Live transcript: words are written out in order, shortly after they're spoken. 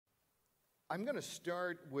I'm going to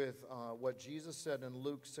start with what Jesus said in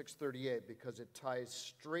Luke 6:38 because it ties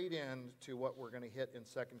straight in to what we're going to hit in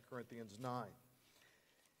 2 Corinthians 9.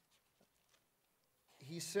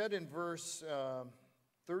 He said in verse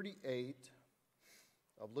 38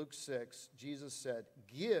 of Luke 6, Jesus said,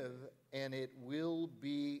 "Give, and it will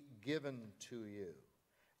be given to you.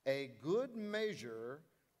 A good measure,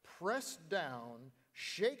 pressed down,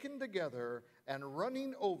 shaken together, and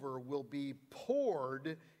running over will be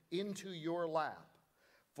poured into your lap.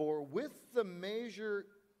 For with the measure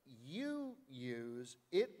you use,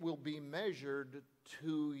 it will be measured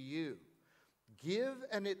to you. Give,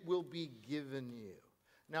 and it will be given you."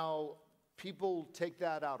 Now, people take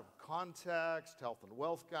that out of context, health and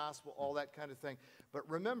wealth gospel, all that kind of thing. But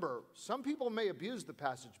remember, some people may abuse the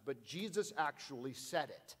passage, but Jesus actually said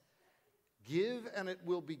it. Give, and it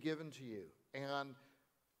will be given to you. And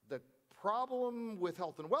the problem with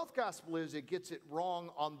health and wealth gospel is it gets it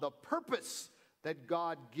wrong on the purpose that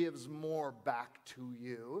God gives more back to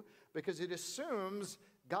you, because it assumes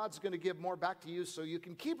God's going to give more back to you so you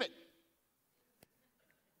can keep it.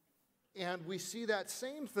 And we see that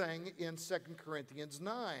same thing in 2 Corinthians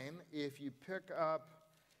 9. If you pick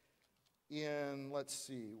up in, let's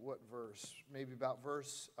see, what verse? Maybe about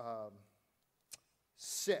verse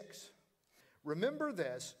 6. "Remember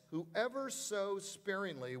this, whoever sows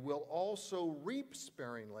sparingly will also reap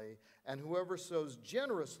sparingly, and whoever sows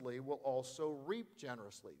generously will also reap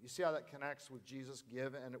generously." You see how that connects with Jesus?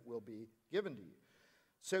 Give, and it will be given to you.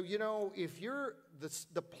 So, if you're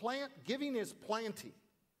the plant, giving is planting.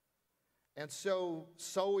 And so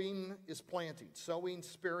sowing is planting. Sowing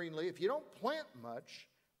sparingly. If you don't plant much,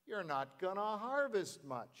 you're not going to harvest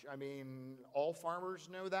much. I mean, all farmers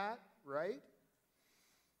know that, right?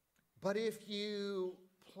 But if you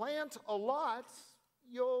plant a lot,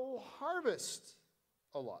 you'll harvest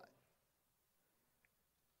a lot.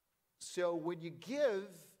 So when you give,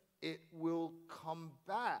 it will come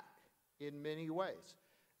back in many ways.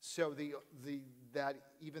 So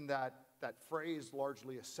that phrase,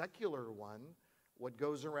 largely a secular one, what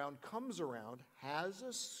goes around comes around, has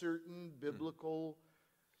a certain biblical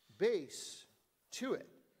base to it.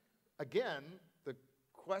 Again, the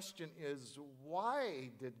question is, why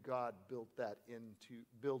did God build that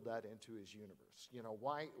into his universe?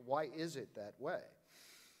 Why is it that way?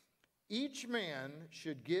 "Each man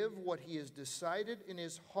should give what he has decided in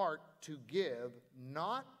his heart to give,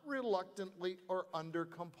 not reluctantly or under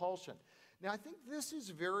compulsion." Now, I think this is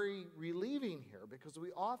very relieving here, because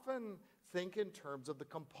we often think in terms of the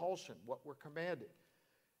compulsion, what we're commanded.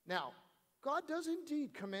 Now, God does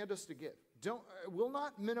indeed command us to give. We'll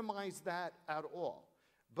not minimize that at all.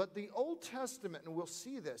 But the Old Testament, and we'll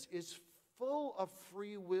see this, is full of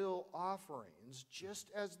free will offerings, just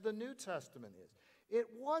as the New Testament is.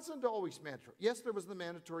 It wasn't always mandatory. Yes, there was the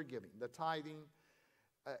mandatory giving, the tithing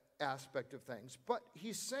aspect of things. But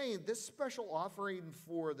he's saying this special offering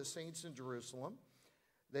for the saints in Jerusalem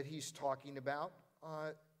that he's talking about,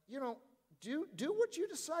 do what you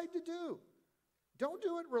decide to do. Don't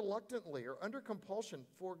do it reluctantly or under compulsion,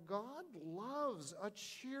 for God loves a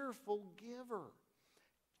cheerful giver,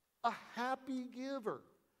 a happy giver.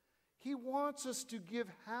 He wants us to give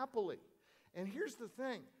happily. And here's the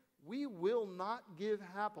thing. We will not give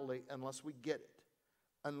happily unless we get it.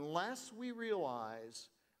 Unless we realize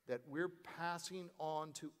that we're passing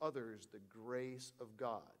on to others the grace of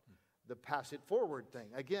God. The pass it forward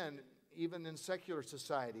thing. Again, even in secular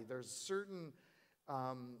society, there's certain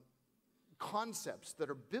concepts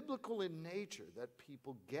that are biblical in nature that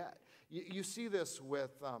people get. You see this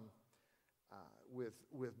with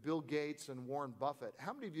Bill Gates and Warren Buffett.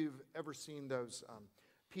 How many of you have ever seen those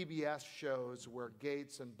PBS shows where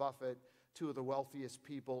Gates and Buffett, two of the wealthiest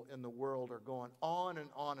people in the world, are going on,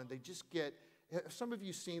 and they just get, some of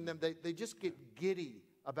you seen them, they just get giddy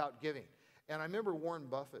about giving. And I remember Warren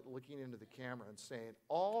Buffett looking into the camera and saying,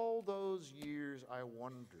 all those years I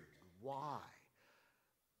wondered why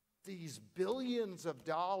these billions of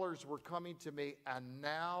dollars were coming to me, and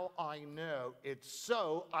now I know it's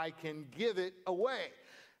so I can give it away.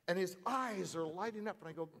 And his eyes are lighting up, and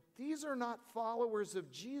I go, these are not followers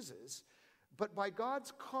of Jesus, but by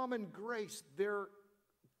God's common grace, they're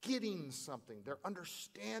getting something. They're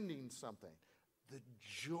understanding something. The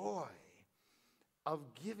joy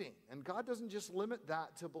of giving. And God doesn't just limit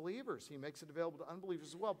that to believers. He makes it available to unbelievers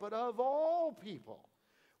as well. But of all people,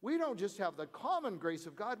 we don't just have the common grace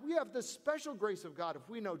of God. We have the special grace of God if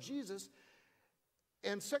we know Jesus.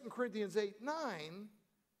 And 2 Corinthians 8:9,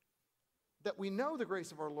 that we know the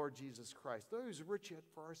grace of our Lord Jesus Christ. Though he was rich, yet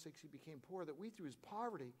for our sakes he became poor, that we through his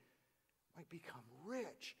poverty might become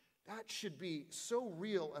rich. That should be so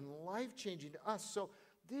real and life-changing to us. So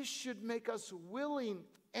this should make us willing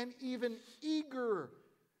and even eager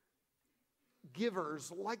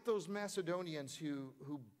givers, like those Macedonians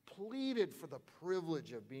who pleaded for the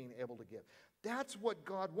privilege of being able to give. That's what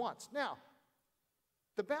God wants. Now,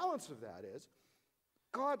 the balance of that is,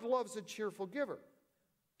 God loves a cheerful giver.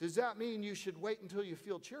 Does that mean you should wait until you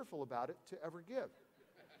feel cheerful about it to ever give?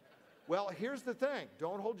 Well, here's the thing.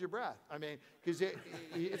 Don't hold your breath. I mean, because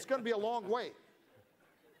it's going to be a long wait.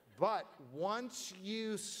 But once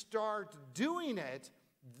you start doing it,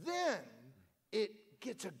 then it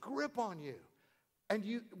gets a grip on you.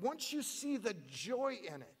 And once you see the joy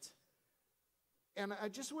in it, and I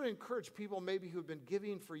just want to encourage people maybe who have been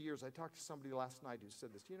giving for years. I talked to somebody last night who said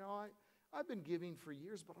this. You know, I've been giving for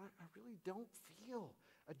years, but I really don't feel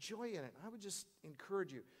a joy in it. I would just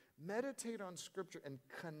encourage you, meditate on Scripture and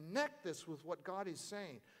connect this with what God is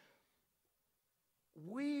saying.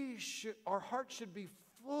 Our hearts should be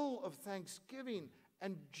full of thanksgiving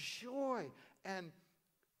and joy and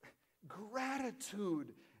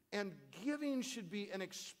gratitude, and giving should be an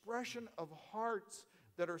expression of hearts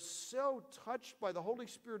that are so touched by the Holy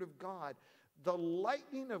Spirit of God. The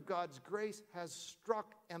lightning of God's grace has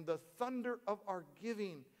struck, and the thunder of our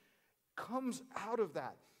giving comes out of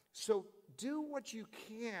that. So do what you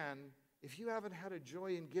can, if you haven't had a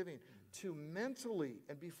joy in giving, to mentally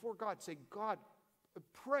and before God say, God,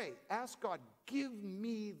 pray, ask God, give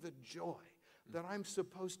me the joy that I'm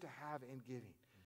supposed to have in giving.